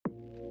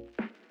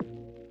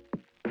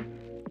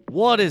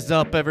What is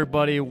up,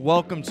 everybody?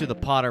 Welcome to the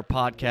Potter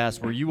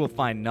Podcast, where you will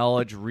find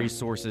knowledge,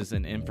 resources,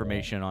 and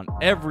information on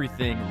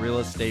everything real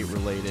estate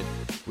related.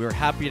 We are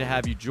happy to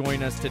have you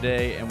join us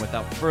today, and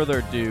without further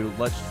ado,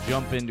 let's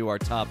jump into our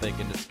topic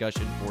and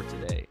discussion for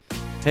today.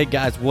 Hey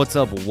guys, what's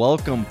up?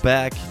 Welcome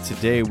back.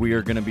 Today we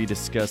are going to be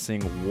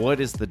discussing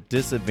what is the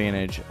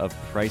disadvantage of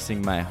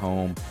pricing my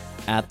home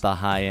at the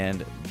high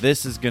end.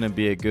 This is going to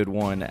be a good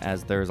one,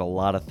 as there's a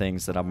lot of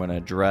things that I'm going to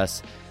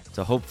address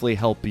to hopefully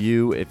help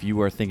you if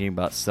you are thinking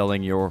about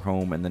selling your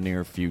home in the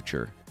near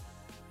future.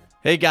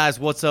 Hey guys,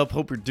 what's up?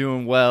 Hope you're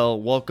doing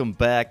well. Welcome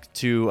back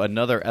to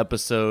another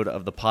episode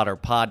of the Potter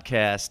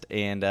Podcast,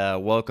 and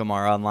welcome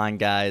our online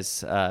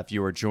guys if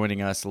you are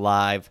joining us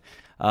live.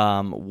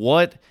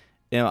 What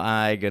am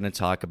I going to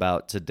talk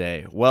about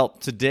today? Well,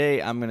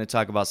 today I'm going to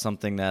talk about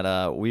something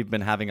that we've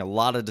been having a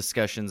lot of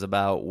discussions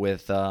about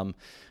with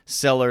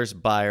sellers,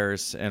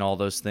 buyers, and all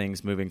those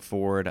things moving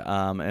forward.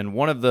 And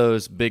one of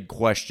those big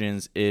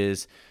questions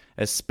is,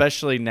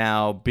 especially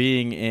now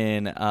being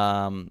in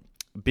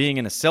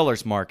a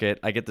seller's market,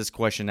 I get this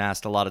question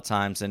asked a lot of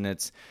times, and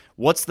it's,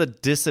 what's the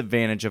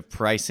disadvantage of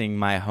pricing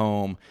my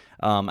home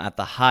at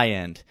the high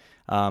end?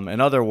 In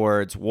other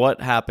words,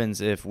 what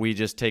happens if we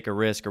just take a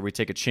risk or we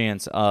take a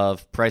chance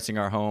of pricing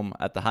our home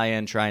at the high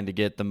end, trying to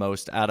get the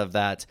most out of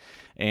that?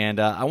 And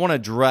I want to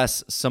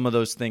address some of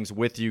those things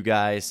with you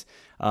guys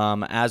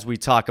as we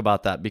talk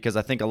about that, because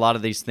I think a lot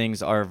of these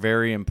things are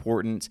very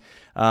important.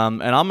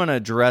 And I'm going to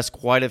address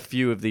quite a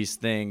few of these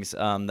things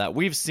that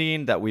we've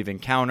seen, that we've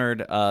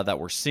encountered, that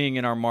we're seeing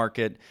in our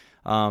market,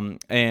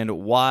 and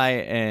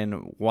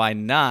why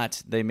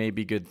not they may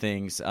be good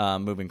things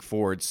moving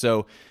forward.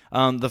 So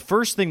the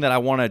first thing that I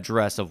want to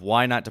address of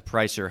why not to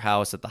price your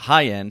house at the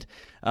high end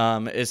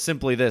is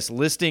simply this: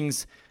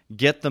 listings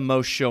get the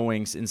most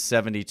showings in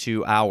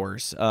 72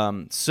 hours.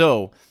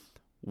 So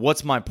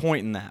what's my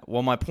point in that?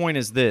 Well, my point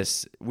is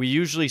this: we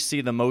usually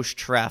see the most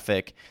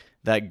traffic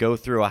that go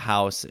through a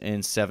house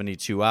in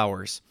 72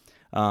 hours.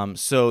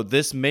 So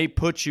this may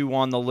put you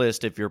on the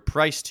list if you're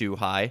priced too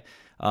high.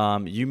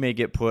 You may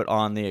get put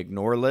on the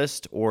ignore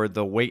list or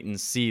the wait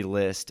and see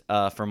list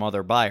from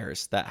other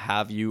buyers that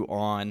have you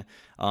on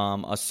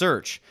a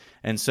search.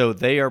 And so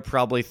they are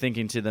probably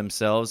thinking to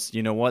themselves,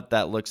 you know what,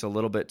 that looks a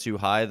little bit too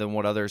high than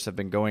what others have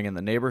been going in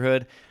the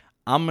neighborhood.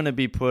 I'm going to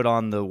be put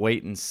on the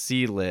wait and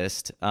see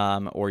list,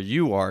 or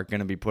you are going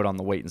to be put on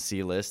the wait and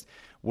see list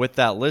with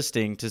that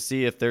listing to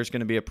see if there's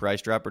going to be a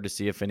price drop, or to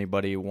see if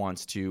anybody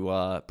wants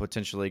to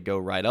potentially go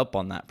right up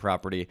on that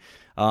property.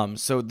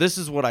 So this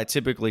is what I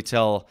typically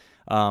tell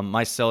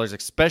my sellers,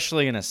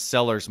 especially in a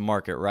seller's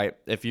market, right?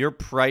 If you're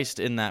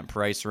priced in that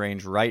price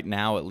range right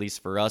now, at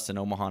least for us in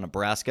Omaha,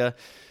 Nebraska,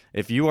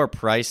 if you are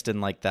priced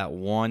in like that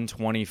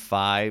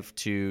 125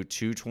 to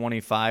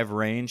 225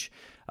 range,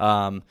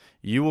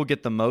 you will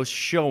get the most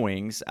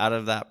showings out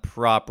of that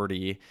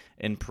property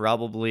in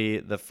probably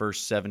the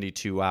first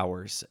 72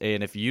 hours.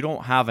 And if you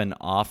don't have an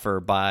offer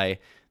by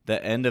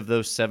the end of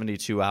those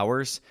 72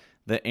 hours,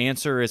 the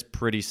answer is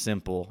pretty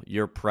simple: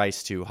 you're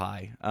priced too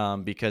high.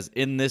 Because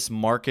in this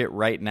market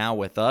right now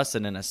with us,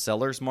 and in a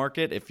seller's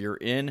market, if you're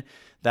in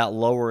that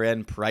lower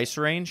end price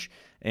range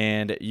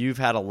and you've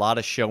had a lot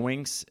of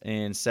showings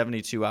in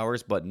 72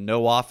 hours but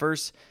no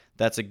offers,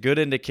 that's a good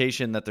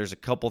indication that there's a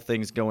couple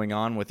things going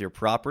on with your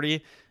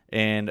property.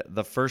 And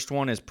the first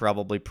one is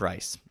probably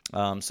price.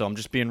 So I'm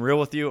just being real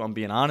with you. I'm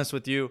being honest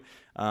with you.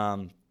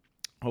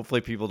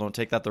 Hopefully people don't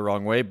take that the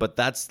wrong way, but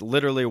that's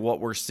literally what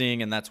we're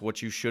seeing, and that's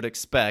what you should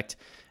expect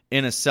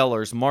in a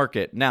seller's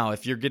market. Now,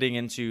 if you're getting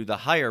into the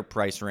higher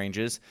price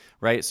ranges,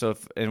 right? So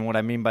and what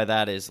I mean by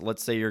that is,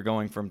 let's say you're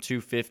going from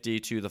 250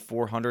 to the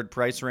 400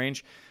 price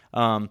range.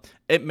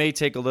 It may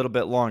take a little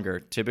bit longer.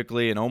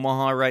 Typically in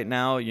Omaha right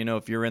now,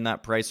 if you're in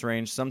that price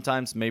range,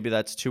 sometimes maybe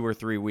that's 2 or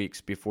 3 weeks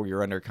before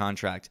you're under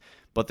contract.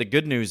 But the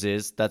good news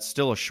is that's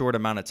still a short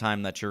amount of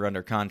time that you're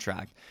under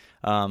contract.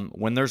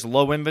 When there's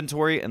low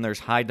inventory and there's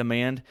high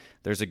demand,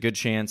 there's a good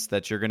chance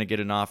that you're going to get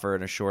an offer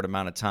in a short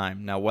amount of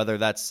time. Now, whether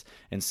that's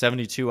in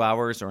 72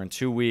 hours or in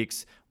 2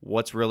 weeks,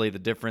 what's really the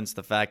difference?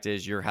 The fact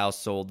is your house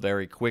sold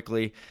very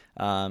quickly.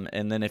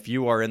 And then if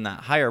you are in that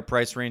higher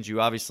price range, you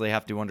obviously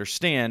have to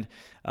understand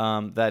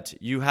that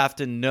you have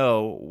to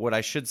know, what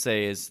I should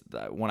say is,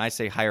 that when I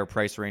say higher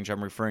price range,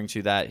 I'm referring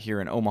to that here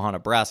in Omaha,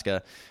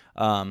 Nebraska.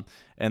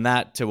 And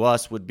that to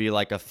us would be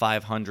like a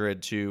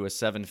 500 to a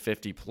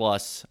 750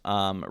 plus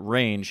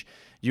range.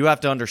 You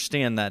have to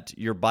understand that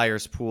your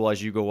buyer's pool,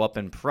 as you go up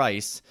in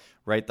price,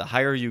 right, the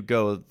higher you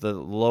go, the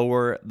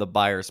lower the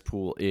buyer's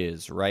pool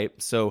is, right?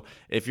 So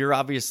if you're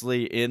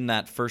obviously in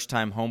that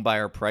first-time home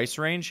buyer price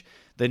range,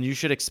 then you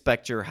should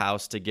expect your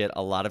house to get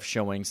a lot of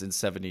showings in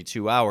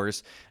 72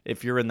 hours.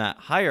 If you're in that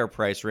higher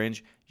price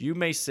range, you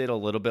may sit a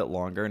little bit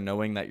longer,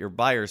 knowing that your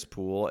buyer's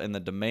pool and the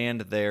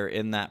demand there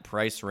in that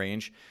price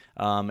range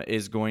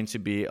is going to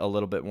be a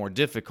little bit more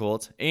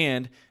difficult,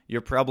 and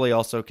you're probably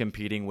also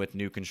competing with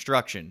new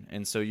construction.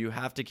 And so you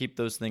have to keep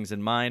those things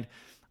in mind.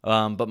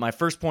 But my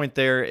first point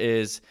there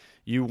is,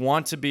 you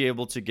want to be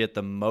able to get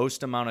the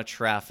most amount of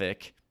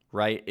traffic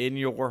right, in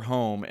your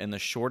home in the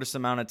shortest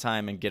amount of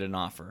time and get an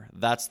offer.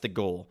 That's the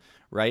goal,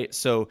 right?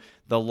 So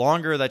the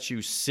longer that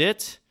you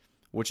sit,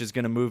 which is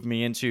going to move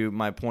me into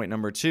my point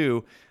number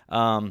 2,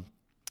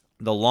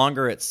 the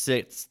longer it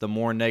sits, the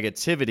more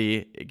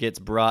negativity it gets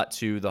brought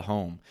to the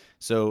home.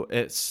 So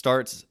it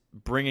starts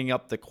bringing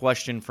up the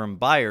question from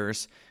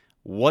buyers,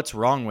 what's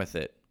wrong with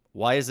it?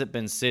 Why has it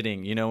been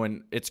sitting?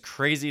 And it's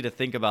crazy to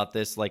think about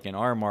this, like in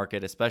our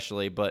market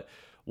especially, but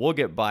we'll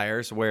get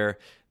buyers where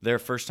they're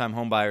first-time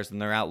home buyers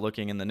and they're out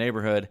looking in the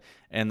neighborhood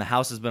and the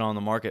house has been on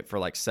the market for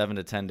like 7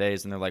 to 10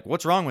 days and they're like,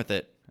 what's wrong with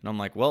it? And I'm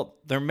like, well,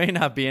 there may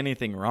not be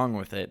anything wrong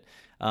with it.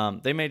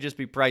 They may just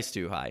be priced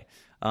too high.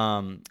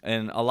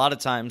 And a lot of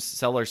times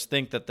sellers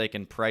think that they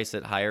can price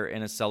it higher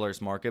in a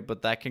seller's market,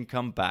 but that can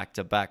come back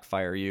to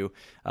backfire you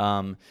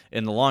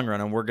in the long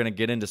run. And we're going to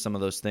get into some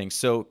of those things.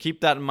 So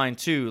keep that in mind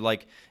too.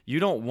 Like, you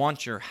don't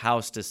want your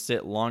house to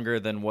sit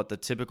longer than what the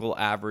typical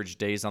average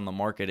days on the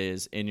market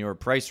is in your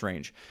price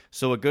range.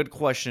 So a good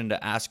question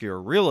to ask your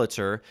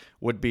realtor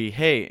would be,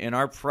 hey, in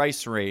our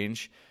price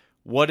range,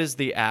 what is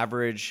the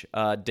average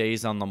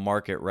days on the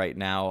market right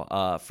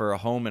now for a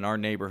home in our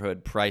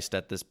neighborhood priced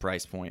at this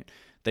price point?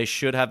 They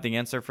should have the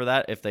answer for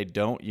that. If they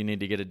don't, you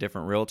need to get a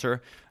different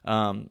realtor.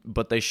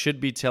 But they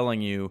should be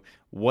telling you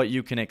what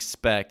you can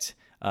expect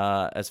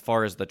as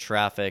far as the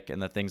traffic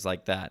and the things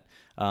like that.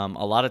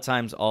 A lot of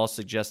times I'll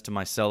suggest to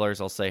my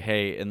sellers, I'll say,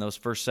 hey, in those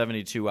first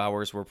 72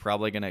 hours, we're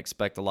probably going to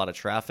expect a lot of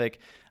traffic.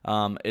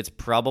 It's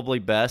probably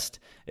best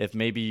if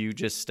maybe you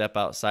just step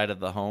outside of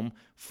the home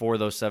for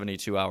those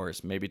 72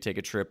 hours. Maybe take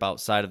a trip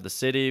outside of the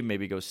city,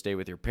 maybe go stay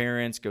with your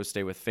parents, go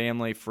stay with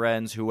family,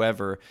 friends,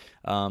 whoever,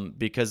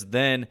 because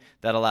then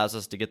that allows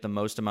us to get the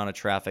most amount of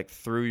traffic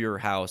through your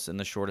house in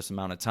the shortest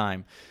amount of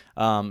time.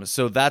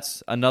 So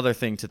that's another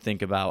thing to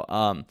think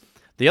about.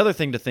 The other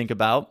thing to think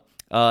about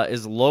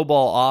is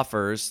lowball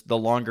offers the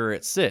longer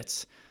it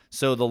sits.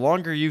 So the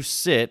longer you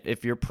sit,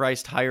 if you're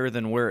priced higher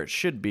than where it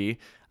should be,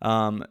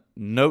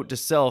 note to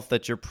self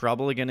that you're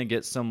probably going to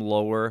get some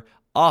lower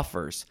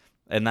offers.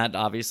 And that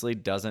obviously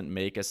doesn't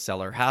make a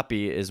seller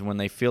happy, is when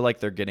they feel like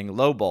they're getting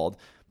lowballed.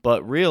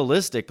 But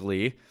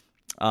realistically,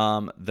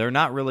 they're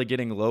not really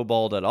getting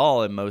lowballed at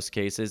all in most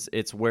cases.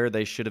 It's where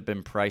they should have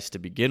been priced to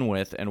begin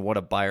with and what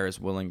a buyer is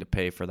willing to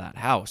pay for that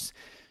house.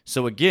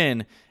 So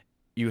again,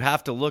 you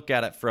have to look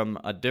at it from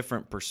a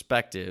different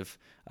perspective.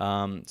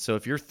 So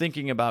if you're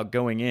thinking about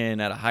going in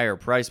at a higher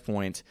price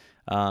point,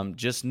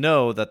 just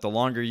know that the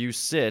longer you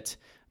sit,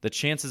 the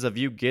chances of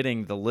you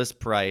getting the list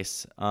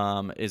price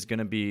is going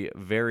to be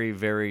very,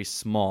 very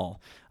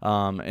small.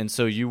 And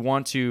so you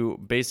want to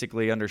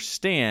basically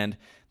understand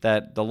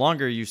that the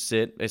longer you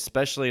sit,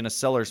 especially in a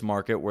seller's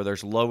market where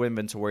there's low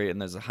inventory and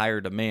there's a higher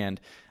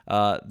demand,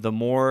 the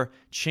more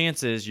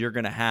chances you're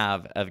going to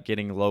have of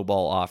getting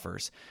lowball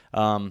offers.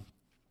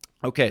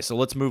 Okay, so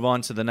let's move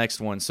on to the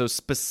next one. So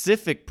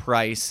specific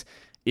price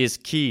is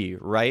key,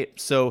 right?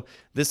 So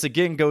this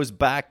again goes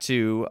back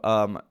to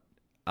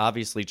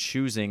obviously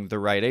choosing the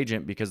right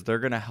agent, because they're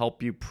going to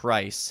help you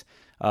price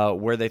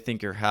where they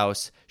think your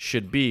house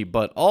should be.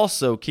 But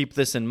also keep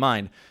this in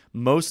mind.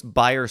 Most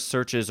buyer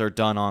searches are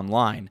done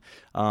online.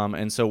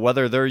 And so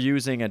whether they're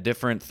using a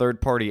different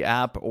third-party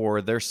app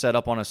or they're set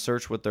up on a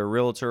search with their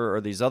realtor or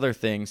these other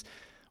things,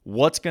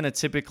 what's going to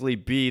typically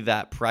be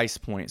that price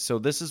point? So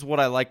this is what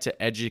I like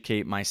to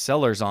educate my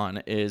sellers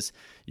on, is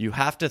you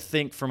have to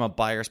think from a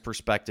buyer's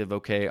perspective,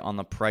 okay, on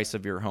the price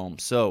of your home.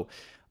 So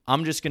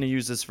I'm just going to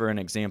use this for an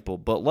example,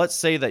 but let's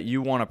say that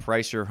you want to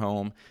price your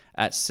home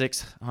at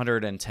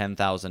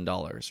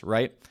 $610,000,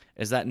 right?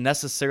 Is that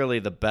necessarily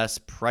the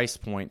best price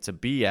point to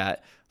be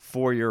at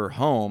for your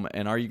home?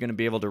 And are you going to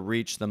be able to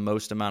reach the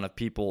most amount of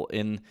people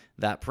in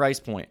that price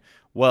point?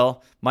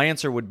 Well, my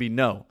answer would be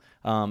no.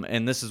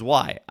 And this is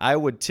why. I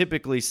would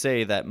typically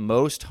say that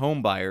most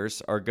home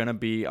buyers are going to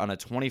be on a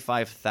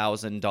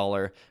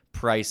 $25,000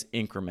 price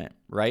increment,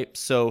 right?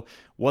 So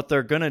what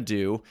they're going to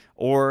do,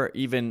 or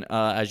even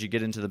as you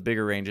get into the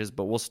bigger ranges,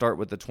 but we'll start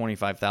with the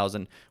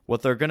 $25,000,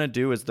 what they're going to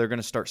do is they're going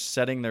to start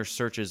setting their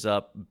searches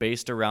up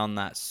based around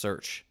that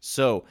search.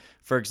 So,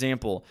 for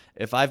example,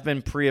 if I've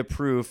been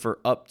pre-approved for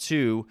up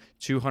to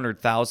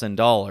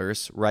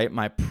 $200,000, right,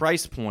 my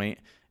price point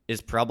is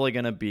probably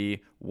going to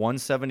be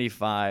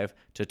 $175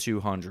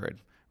 to $200,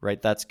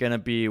 right? That's going to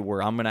be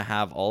where I'm going to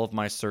have all of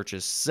my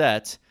searches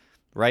set,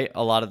 right,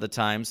 a lot of the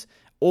times.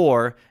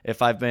 Or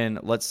if I've been,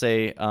 let's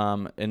say,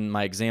 in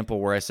my example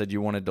where I said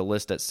you wanted to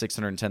list at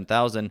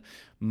 $610,000,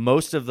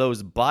 most of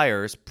those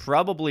buyers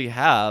probably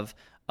have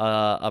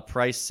a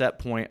price set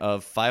point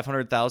of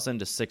 $500,000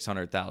 to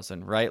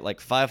 $600,000, right? Like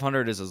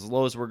 500 is as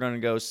low as we're going to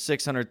go,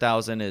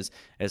 600,000 is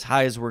as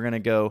high as we're going to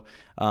go,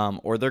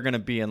 or they're going to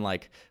be in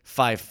like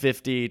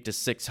 550 to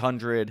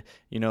 600.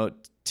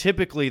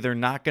 Typically they're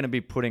not going to be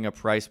putting a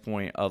price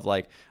point of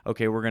like,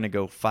 okay, we're going to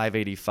go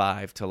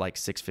 585 to like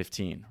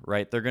 615,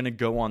 right? They're going to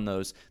go on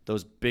those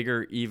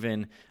bigger,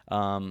 even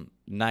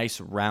nice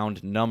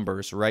round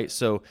numbers, right?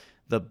 So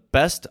the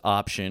best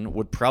option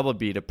would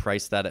probably be to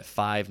price that at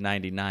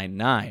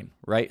 $599.9,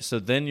 right? So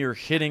then you're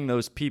hitting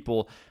those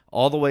people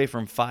all the way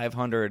from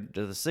 500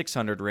 to the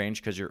 600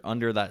 range because you're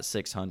under that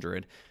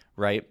 600,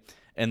 right?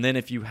 And then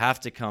if you have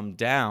to come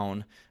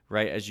down,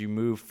 right, as you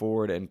move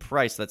forward in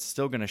price, that's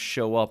still going to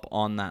show up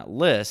on that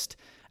list,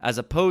 as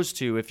opposed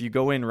to if you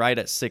go in right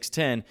at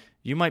 610,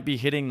 you might be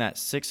hitting that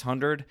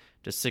 600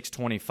 to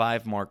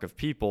 625 mark of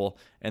people,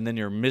 and then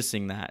you're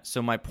missing that.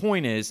 So my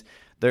point is,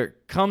 there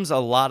comes a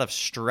lot of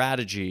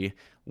strategy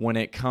when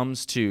it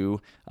comes to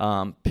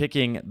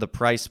picking the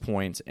price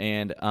points.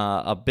 And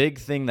a big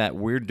thing that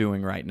we're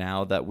doing right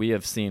now that we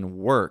have seen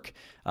work,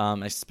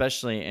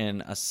 especially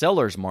in a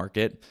seller's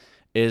market,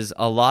 is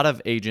a lot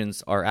of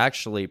agents are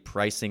actually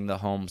pricing the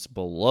homes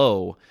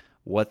below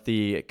what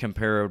the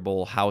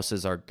comparable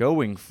houses are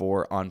going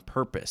for on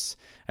purpose.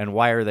 And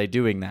why are they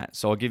doing that?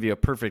 So I'll give you a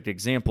perfect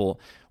example.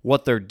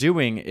 What they're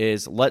doing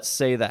is, let's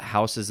say that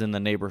houses in the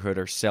neighborhood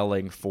are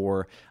selling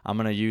for, I'm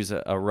going to use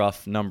a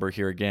rough number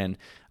here again.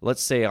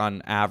 Let's say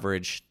on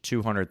average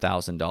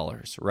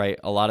 $200,000, right?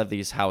 A lot of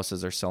these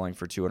houses are selling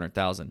for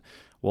 $200,000.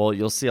 Well,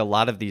 you'll see a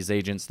lot of these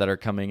agents that are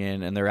coming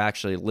in and they're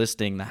actually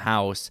listing the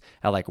house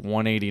at like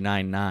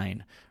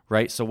 189.9,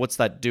 right? So what's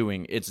that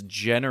doing? It's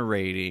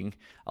generating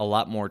a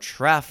lot more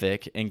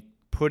traffic and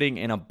putting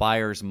in a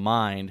buyer's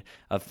mind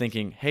of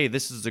thinking, hey,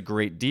 this is a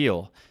great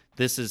deal.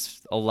 This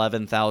is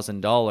 $11,000,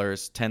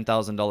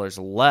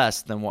 $10,000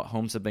 less than what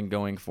homes have been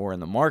going for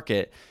in the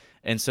market.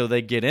 And so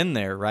they get in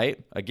there, right?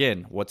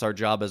 Again, what's our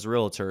job as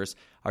realtors?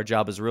 Our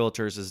job as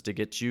realtors is to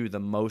get you the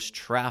most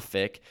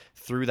traffic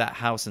through that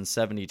house in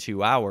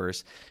 72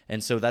 hours.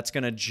 And so that's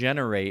going to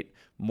generate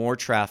more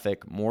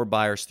traffic, more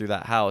buyers through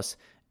that house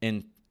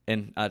in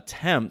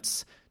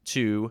attempts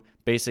to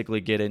basically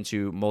get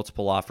into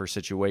multiple offer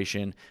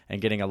situation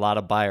and getting a lot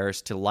of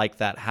buyers to like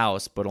that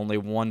house, but only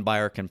one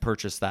buyer can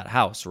purchase that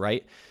house,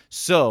 right?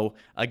 So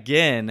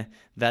again,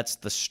 that's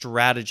the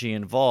strategy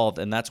involved,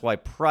 and that's why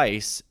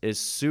price is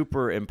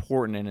super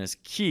important and is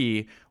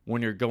key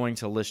when you're going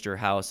to list your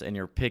house and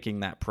you're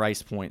picking that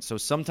price point. So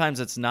sometimes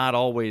it's not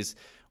always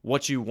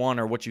what you want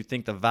or what you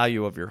think the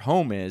value of your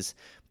home is,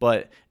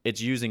 but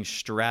it's using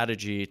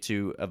strategy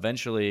to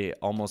eventually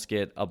almost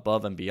get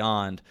above and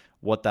beyond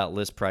what that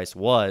list price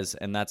was,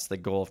 and that's the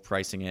goal of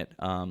pricing it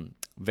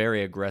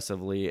very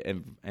aggressively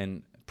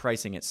and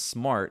pricing it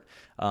smart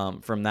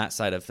from that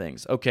side of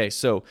things. Okay,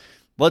 so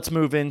let's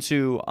move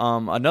into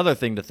another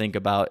thing to think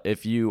about.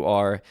 If you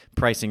are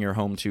pricing your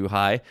home too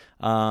high,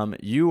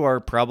 you are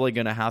probably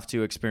going to have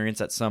to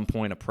experience at some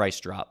point a price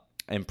drop.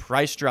 And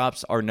price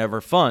drops are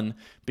never fun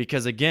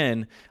because,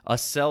 again, a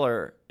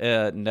seller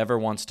never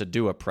wants to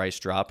do a price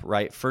drop,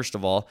 right? First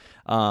of all.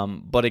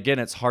 But again,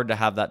 it's hard to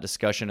have that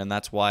discussion, and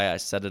that's why I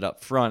set it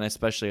up front,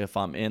 especially if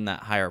I'm in that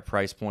higher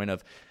price point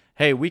of,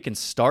 hey, we can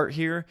start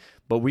here,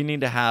 but we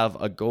need to have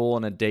a goal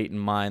and a date in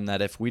mind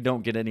that if we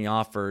don't get any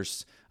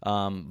offers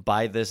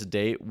by this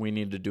date, we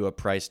need to do a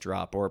price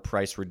drop, or a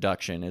price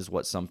reduction is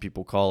what some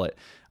people call it.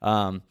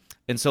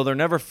 And so they're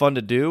never fun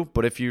to do,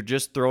 but if you're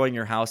just throwing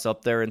your house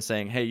up there and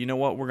saying, hey, you know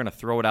what, we're going to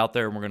throw it out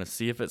there and we're going to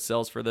see if it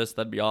sells for this,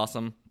 that'd be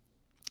awesome.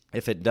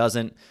 If it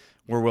doesn't,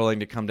 we're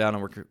willing to come down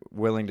and we're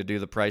willing to do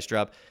the price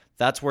drop.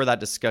 That's where that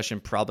discussion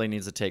probably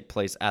needs to take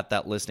place at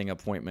that listing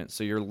appointment.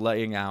 So you're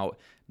laying out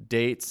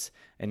dates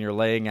and you're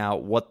laying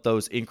out what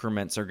those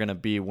increments are going to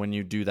be when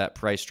you do that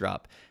price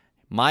drop.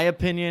 My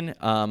opinion,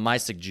 my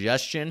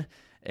suggestion,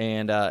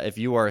 and if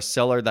you are a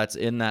seller that's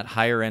in that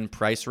higher end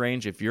price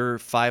range, if you're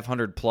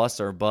 500 plus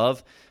or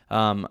above,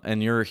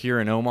 and you're here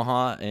in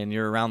Omaha and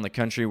you're around the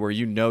country where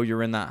you know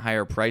you're in that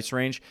higher price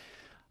range,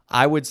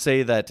 I would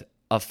say that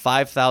a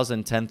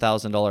 $5,000,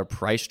 $10,000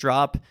 price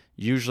drop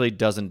usually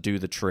doesn't do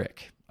the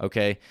trick.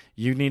 Okay,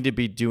 you need to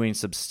be doing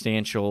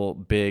substantial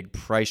big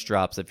price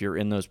drops if you're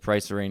in those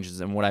price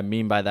ranges. And what I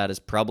mean by that is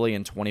probably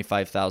in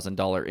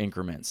 $25,000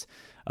 increments.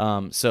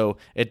 So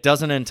it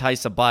doesn't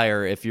entice a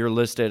buyer if you're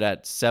listed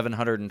at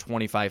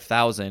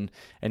 $725,000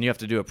 and you have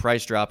to do a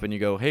price drop and you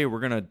go, hey, we're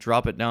going to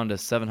drop it down to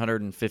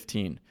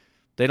 $715,000.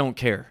 They don't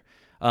care.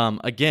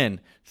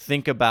 Again,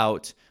 think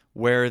about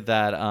where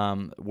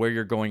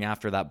you're going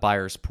after that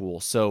buyer's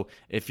pool. So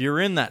if you're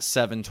in that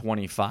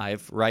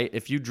 $725,000, right?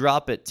 If you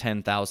drop it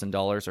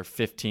 $10,000 or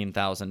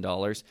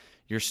 $15,000,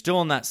 you're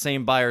still in that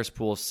same buyer's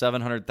pool of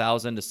 $700,000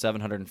 to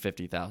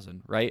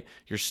 $750,000, right?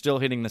 You're still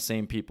hitting the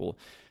same people.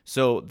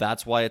 So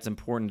that's why it's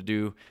important to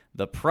do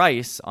the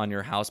price on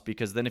your house,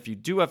 because then if you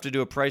do have to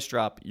do a price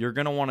drop, you're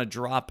going to want to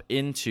drop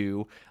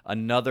into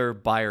another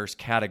buyer's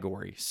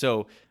category.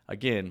 So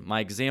again,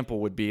 my example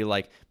would be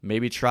like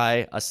maybe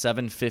try a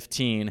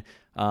 $715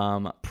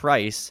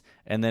 price,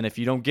 and then if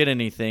you don't get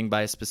anything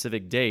by a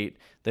specific date,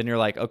 then you're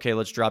like, okay,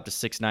 let's drop to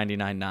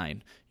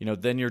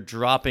 $699.9. Then you're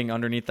dropping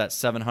underneath that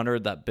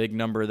 700, that big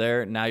number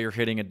there. Now you're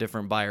hitting a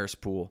different buyer's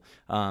pool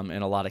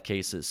in a lot of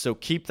cases. So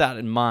keep that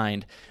in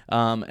mind,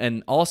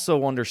 and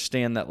also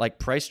understand that like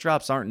price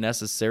drops aren't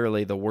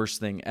necessarily the worst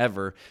thing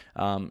ever.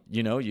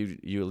 You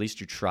at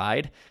least you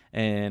tried,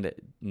 and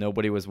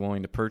nobody was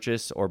willing to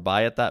purchase or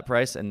buy at that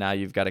price, and now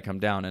you've got to come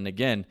down. And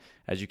again,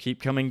 as you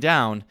keep coming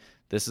down,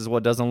 this is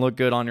what doesn't look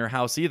good on your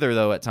house either,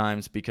 though, at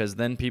times, because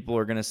then people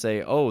are going to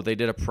say, oh, they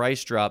did a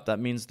price drop. That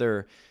means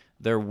they're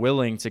they're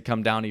willing to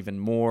come down even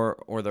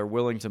more, or they're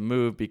willing to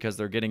move because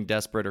they're getting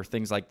desperate, or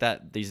things like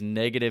that. These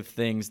negative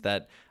things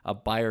that a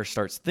buyer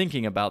starts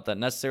thinking about that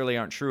necessarily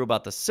aren't true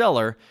about the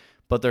seller,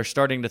 but they're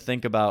starting to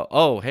think about,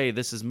 oh, hey,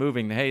 this is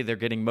moving. Hey, they're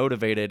getting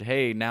motivated.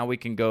 Hey, now we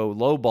can go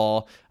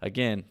lowball.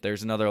 Again,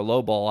 there's another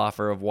lowball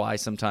offer of why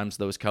sometimes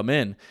those come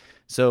in.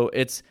 So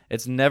it's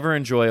never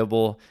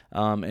enjoyable,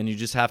 and you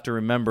just have to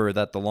remember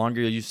that the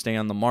longer you stay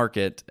on the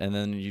market and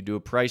then you do a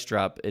price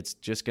drop, it's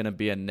just going to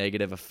be a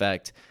negative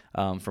effect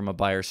from a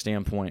buyer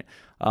standpoint.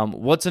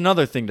 What's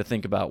another thing to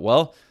think about?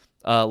 Well,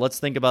 let's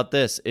think about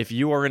this. If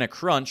you are in a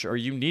crunch or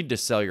you need to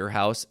sell your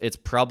house, it's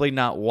probably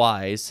not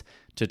wise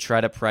to try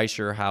to price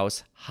your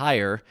house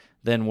higher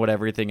than what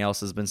everything else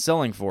has been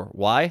selling for.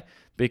 Why?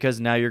 Because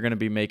now you're going to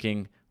be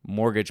making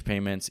mortgage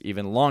payments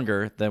even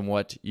longer than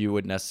what you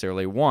would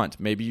necessarily want.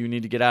 Maybe you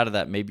need to get out of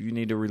that. Maybe you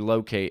need to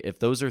relocate. If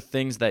those are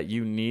things that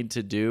you need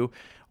to do,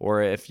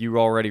 or if you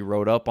already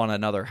wrote up on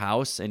another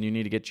house and you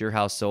need to get your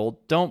house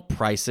sold, don't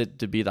price it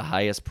to be the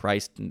highest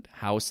priced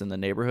house in the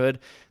neighborhood.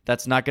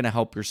 That's not going to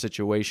help your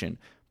situation.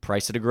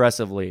 Price it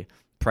aggressively.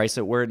 Price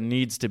it where it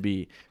needs to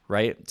be,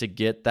 right? To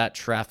get that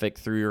traffic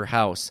through your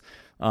house.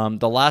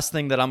 The last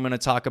thing that I'm going to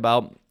talk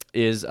about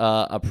is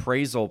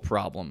appraisal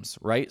problems,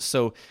 right?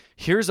 So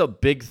here's a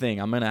big thing.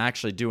 I'm going to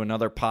actually do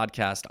another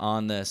podcast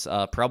on this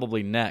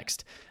probably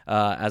next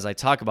as I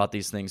talk about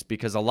these things,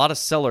 because a lot of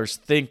sellers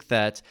think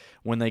that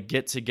when they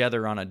get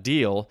together on a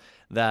deal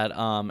that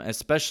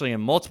especially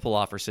in multiple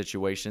offer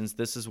situations,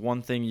 this is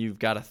one thing you've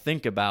got to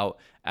think about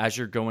as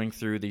you're going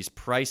through these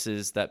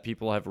prices that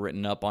people have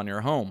written up on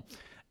your home,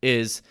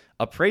 is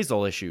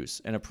appraisal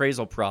issues and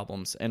appraisal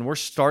problems. And we're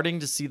starting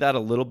to see that a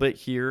little bit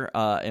here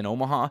in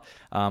Omaha.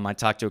 I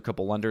talked to a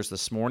couple lenders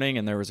this morning,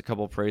 and there was a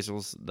couple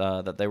appraisals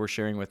that they were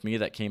sharing with me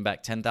that came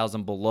back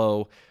 $10,000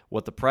 below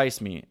what the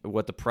price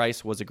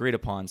was agreed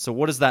upon. So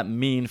what does that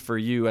mean for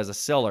you as a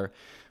seller?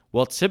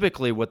 Well,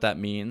 typically what that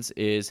means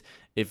is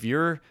if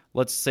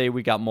let's say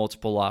we got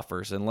multiple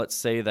offers, and let's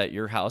say that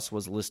your house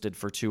was listed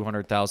for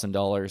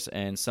 $200,000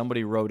 and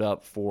somebody wrote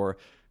up for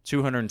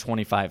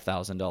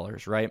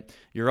 $225,000, right?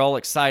 You're all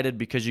excited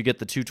because you get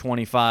the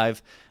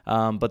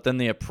 $225,000, but then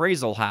the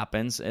appraisal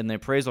happens, and the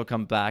appraisal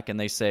comes back and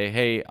they say,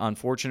 hey,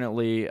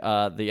 unfortunately,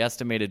 the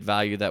estimated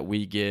value that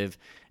we give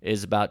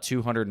is about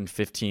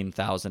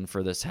 $215,000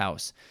 for this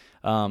house.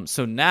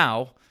 So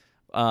now,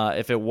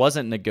 if it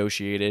wasn't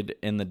negotiated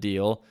in the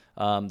deal,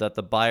 that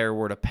the buyer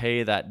were to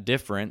pay that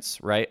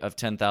difference, right, of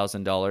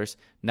 $10,000,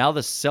 now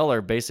the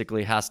seller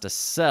basically has to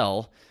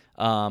sell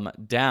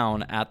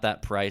down at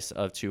that price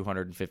of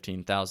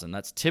 $215,000.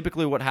 That's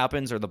typically what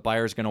happens, or the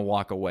buyer's going to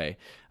walk away.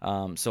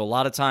 So a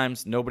lot of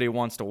times nobody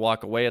wants to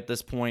walk away at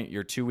this point.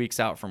 You're 2 weeks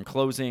out from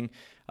closing,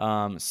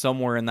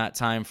 somewhere in that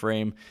time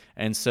frame.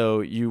 And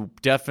so you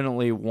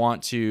definitely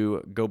want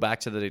to go back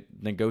to the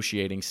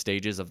negotiating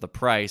stages of the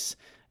price.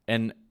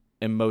 And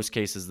in most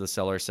cases, the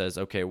seller says,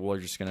 okay, we're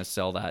just going to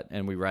sell that,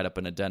 and we write up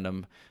an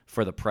addendum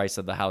for the price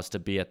of the house to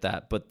be at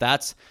that. But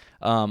that's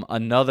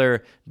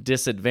another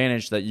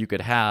disadvantage that you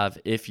could have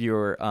if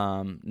you're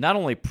not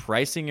only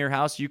pricing your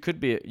house. You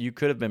could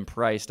have been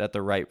priced at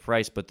the right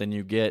price, but then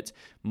you get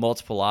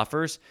multiple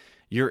offers.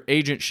 Your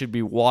agent should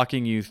be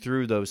walking you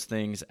through those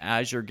things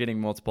as you're getting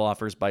multiple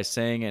offers by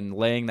saying and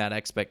laying that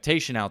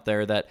expectation out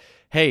there that,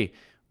 hey,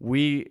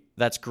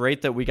 that's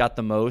great that we got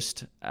the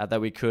most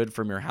that we could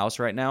from your house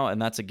right now. And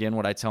that's, again,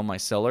 what I tell my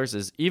sellers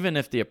is, even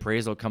if the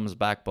appraisal comes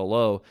back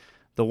below,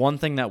 the one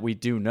thing that we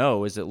do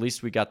know is at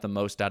least we got the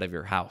most out of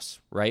your house,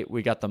 right?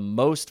 We got the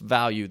most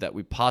value that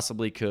we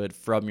possibly could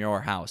from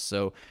your house.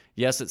 So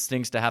yes, it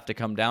stinks to have to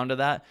come down to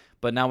that,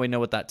 but now we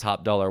know what that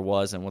top dollar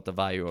was and what the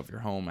value of your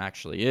home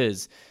actually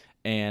is.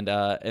 And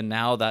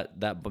now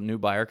that new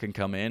buyer can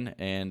come in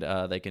and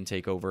they can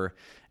take over,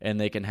 and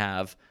they can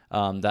have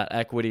that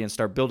equity and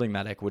start building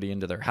that equity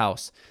into their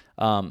house.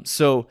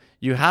 So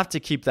you have to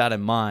keep that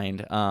in mind.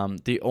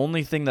 The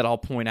only thing that I'll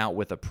point out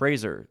with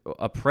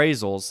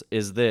appraisals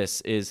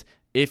is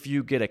if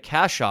you get a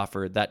cash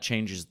offer, that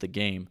changes the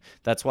game.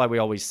 That's why we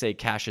always say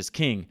cash is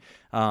king.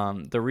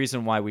 The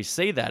reason why we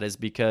say that is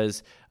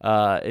because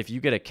if you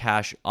get a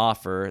cash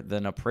offer,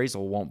 then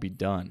appraisal won't be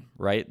done,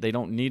 right? They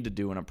don't need to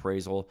do an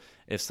appraisal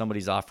if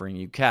somebody's offering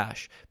you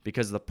cash,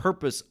 because the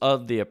purpose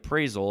of the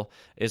appraisal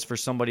is for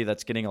somebody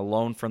that's getting a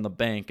loan from the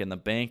bank, and the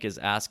bank is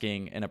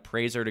asking an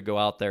appraiser to go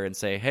out there and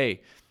say,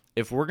 hey,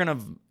 if we're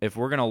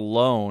gonna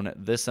loan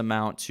this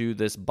amount to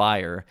this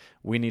buyer,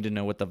 we need to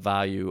know what the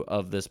value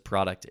of this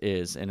product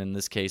is. And in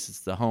this case,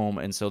 it's the home.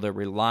 And so they're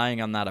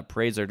relying on that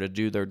appraiser to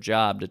do their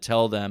job, to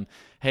tell them,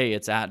 hey,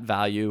 it's at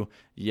value.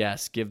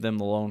 Yes, give them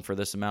the loan for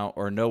this amount,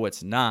 or no,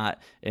 it's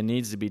not. It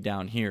needs to be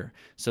down here.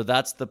 So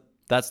that's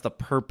the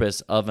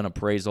purpose of an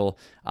appraisal.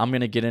 I'm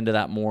going to get into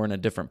that more in a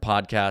different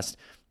podcast,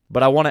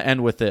 but I want to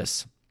end with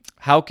this.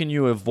 How can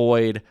you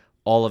avoid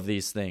all of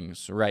these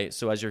things, right?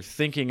 So as you're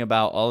thinking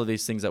about all of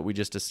these things that we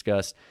just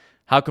discussed,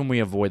 How can we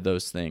avoid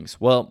those things?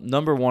 Well,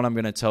 number one, I'm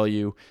going to tell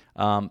you,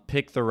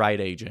 pick the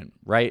right agent,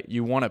 right?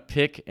 You want to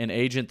pick an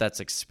agent that's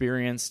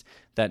experienced,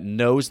 that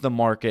knows the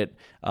market,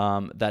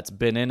 that's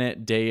been in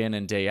it day in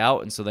and day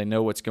out, and so they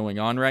know what's going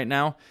on right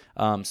now.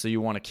 So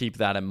you want to keep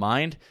that in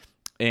mind.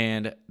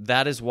 And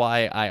that is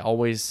why I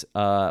always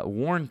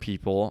warn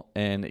people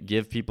and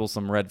give people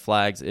some red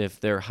flags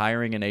if they're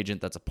hiring an agent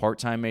that's a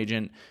part-time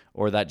agent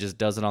or that just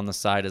does it on the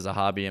side as a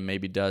hobby and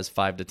maybe does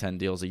 5 to 10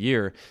 deals a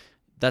year.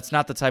 That's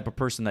not the type of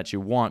person that you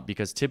want,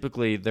 because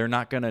typically they're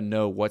not going to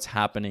know what's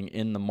happening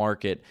in the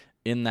market,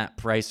 in that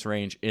price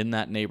range, in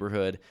that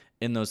neighborhood,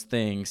 in those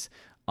things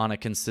on a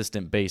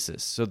consistent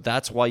basis. So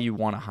that's why you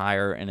want to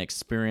hire an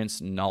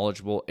experienced,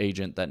 knowledgeable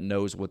agent that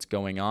knows what's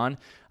going on,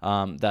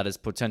 that is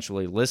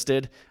potentially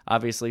listed,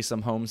 obviously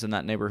some homes in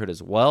that neighborhood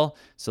as well,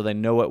 so they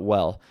know it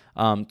well.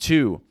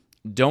 2,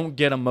 don't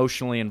get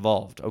emotionally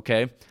involved,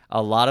 okay?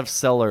 A lot of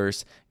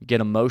sellers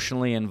get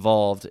emotionally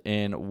involved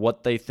in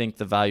what they think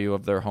the value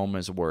of their home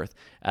is worth.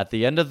 At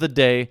the end of the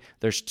day,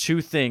 there's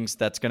 2 things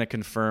that's going to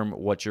confirm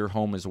what your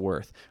home is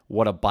worth: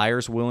 what a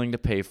buyer's willing to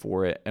pay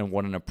for it and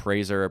what an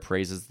appraiser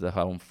appraises the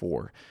home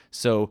for.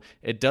 So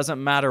it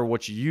doesn't matter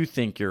what you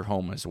think your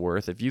home is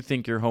worth. If you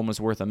think your home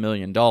is worth $1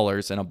 million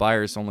and a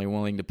buyer's only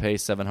willing to pay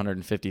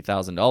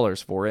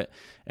 $750,000 for it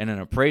and an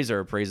appraiser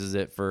appraises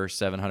it for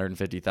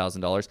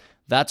 $750,000,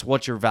 that's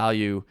what your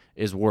value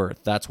is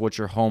worth. That's what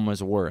your home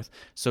is worth.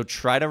 So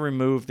try to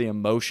remove the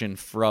emotion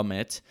from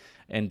it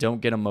and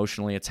don't get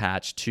emotionally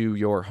attached to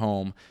your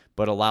home,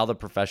 but allow the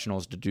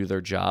professionals to do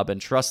their job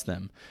and trust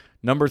them.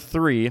 Number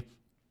 3,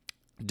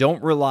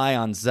 don't rely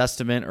on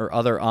Zestimate or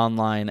other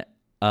online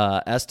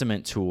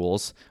estimate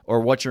tools or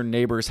what your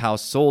neighbor's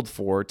house sold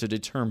for to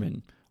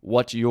determine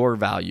what your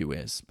value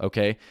is,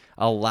 okay?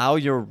 Allow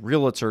your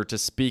realtor to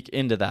speak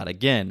into that.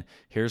 Again,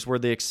 here's where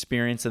the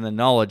experience and the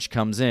knowledge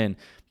comes in,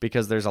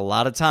 because there's a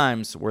lot of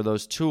times where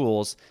those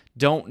tools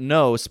don't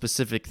know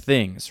specific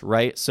things,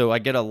 right? So I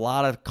get a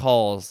lot of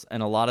calls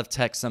and a lot of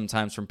texts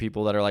sometimes from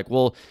people that are like,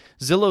 well,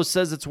 Zillow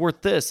says it's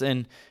worth this,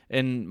 and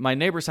my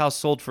neighbor's house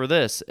sold for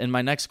this. And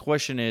my next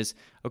question is,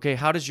 okay,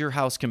 how does your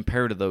house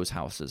compare to those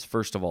houses,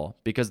 first of all?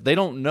 Because they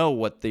don't know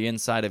what the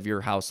inside of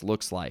your house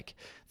looks like.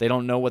 They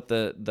don't know what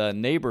the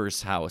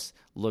neighbor's house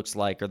looks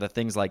like or the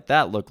things like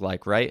that look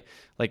like, right?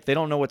 Like they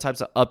don't know what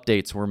types of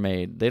updates were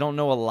made. They don't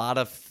know a lot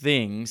of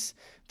things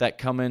that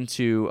come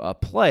into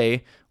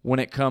play when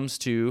it comes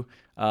to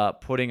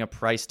putting a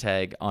price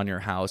tag on your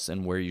house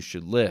and where you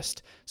should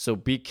list. So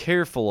be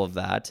careful of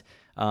that.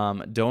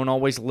 Don't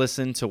always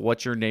listen to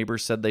what your neighbor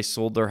said they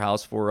sold their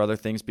house for or other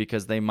things,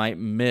 because they might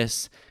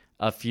miss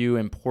a few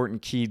important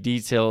key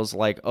details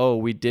like, oh,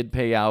 we did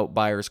pay out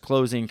buyer's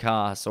closing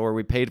costs, or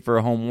we paid for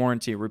a home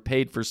warranty, or we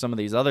paid for some of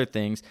these other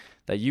things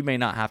that you may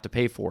not have to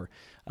pay for.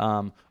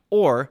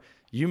 Or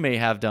you may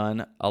have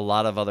done a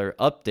lot of other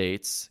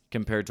updates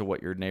compared to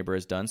what your neighbor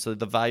has done, so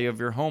the value of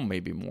your home may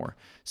be more.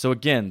 So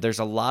again, there's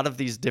a lot of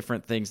these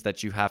different things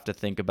that you have to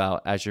think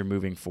about as you're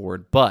moving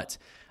forward. But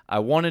I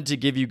wanted to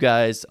give you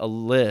guys a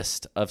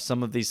list of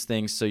some of these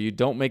things so you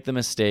don't make the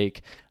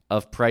mistake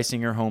of pricing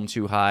your home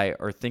too high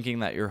or thinking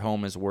that your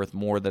home is worth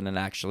more than it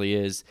actually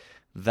is.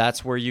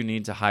 That's where you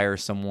need to hire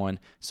someone.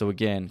 So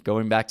again,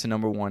 going back to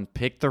number 1,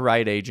 pick the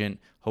right agent.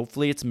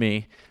 Hopefully it's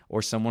me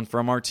or someone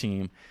from our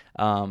team,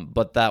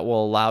 but that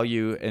will allow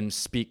you and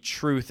speak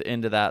truth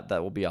into that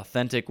will be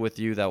authentic with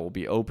you, that will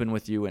be open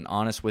with you and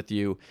honest with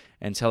you,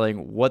 and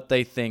telling what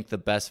they think the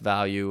best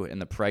value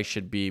and the price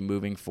should be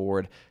moving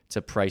forward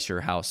to price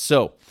your house.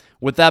 So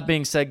with that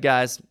being said,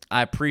 guys,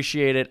 I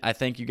appreciate it. I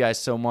thank you guys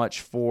so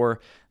much for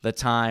the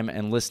time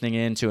and listening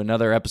in to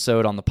another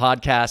episode on the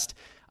podcast.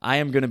 I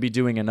am going to be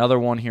doing another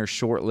one here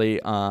shortly,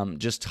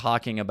 just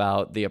talking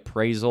about the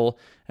appraisal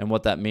and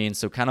what that means.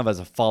 So kind of as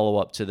a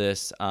follow-up to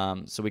this,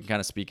 so we can kind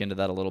of speak into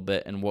that a little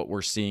bit and what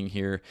we're seeing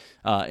here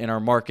in our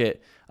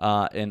market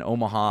in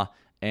Omaha,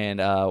 and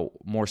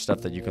more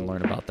stuff that you can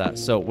learn about that.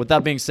 So with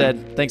that being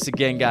said, thanks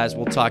again, guys.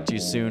 We'll talk to you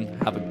soon.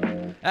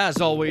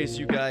 As always,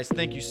 you guys,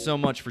 thank you so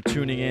much for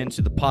tuning in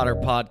to the Potter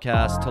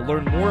Podcast. To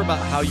learn more about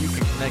how you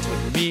can connect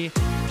with me,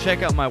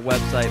 check out my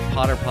website,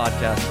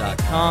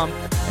 potterpodcast.com,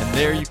 and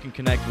there you can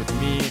connect with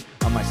me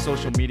on my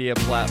social media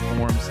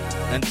platforms.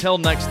 Until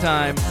next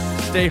time,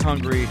 stay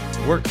hungry,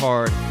 work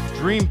hard,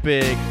 dream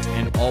big,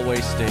 and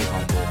always stay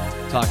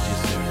humble. Talk to you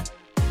soon.